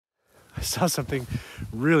I saw something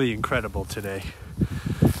really incredible today.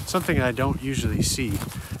 Something I don't usually see,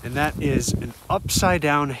 and that is an upside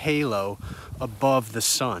down halo above the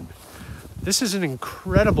sun. This is an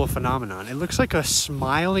incredible phenomenon. It looks like a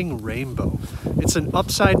smiling rainbow. It's an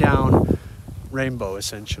upside down rainbow,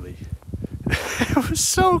 essentially. It was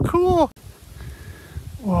so cool.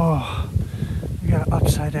 Whoa, we got an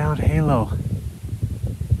upside down halo.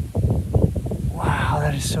 Wow,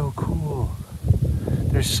 that is so cool.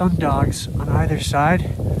 There's sundogs on either side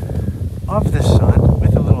of the sun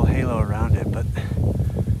with a little halo around it, but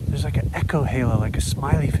there's like an echo halo, like a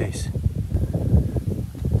smiley face.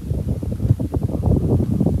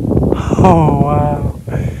 Oh wow,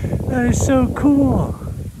 that is so cool.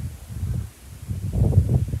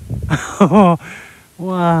 Oh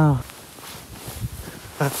wow.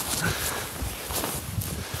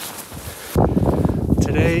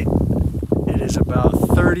 Today it is about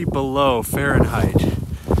 30 below Fahrenheit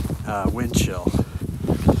wind chill.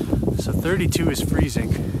 So 32 is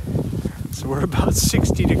freezing. So we're about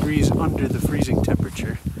 60 degrees under the freezing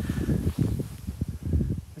temperature.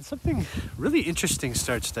 And something really interesting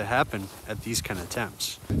starts to happen at these kind of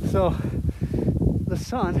temps. So the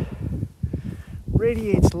sun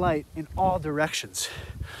radiates light in all directions.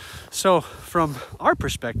 So from our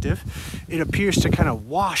perspective, it appears to kind of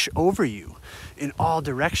wash over you in all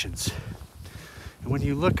directions. And when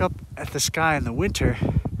you look up at the sky in the winter,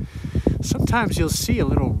 sometimes you'll see a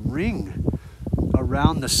little ring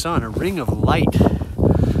around the sun, a ring of light.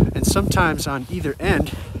 And sometimes on either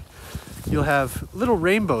end, you'll have little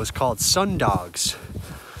rainbows called sundogs.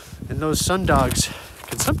 And those sundogs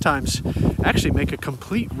can sometimes actually make a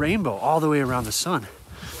complete rainbow all the way around the sun.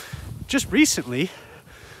 Just recently,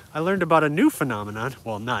 I learned about a new phenomenon,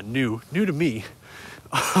 well, not new to me,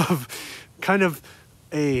 of kind of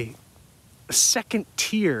a second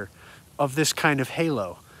tier of this kind of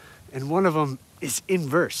halo. And one of them is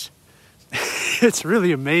inverse. It's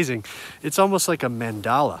really amazing. It's almost like a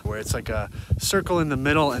mandala, where it's like a circle in the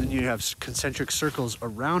middle and you have concentric circles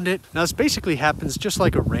around it. Now this basically happens just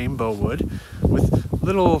like a rainbow would, with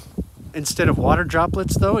little, instead of water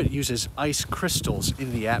droplets though, it uses ice crystals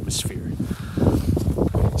in the atmosphere.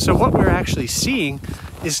 So what we're actually seeing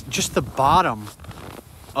is just the bottom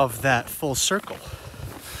of that full circle,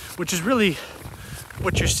 which is really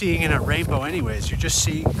what you're seeing in a rainbow anyways. You're just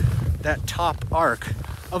seeing that top arc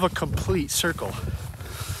of a complete circle.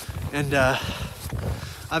 And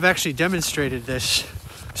I've actually demonstrated this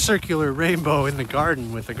circular rainbow in the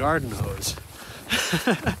garden with a garden hose.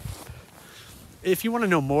 If you want to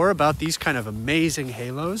know more about these kind of amazing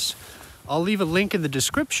halos, I'll leave a link in the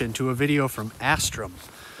description to a video from Astrum,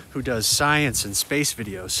 who does science and space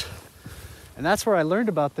videos. And that's where I learned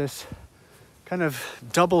about this kind of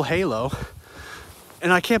double halo.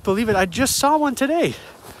 And I can't believe it, I just saw one today.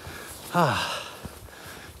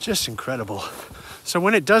 Just incredible. So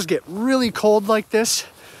when it does get really cold like this,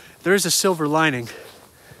 there's a silver lining.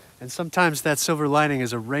 And sometimes that silver lining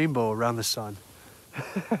is a rainbow around the sun.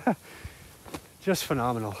 Just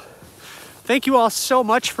phenomenal. Thank you all so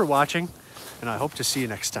much for watching, and I hope to see you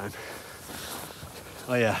next time.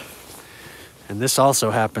 Oh yeah, and this also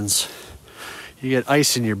happens. You get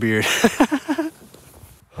ice in your beard.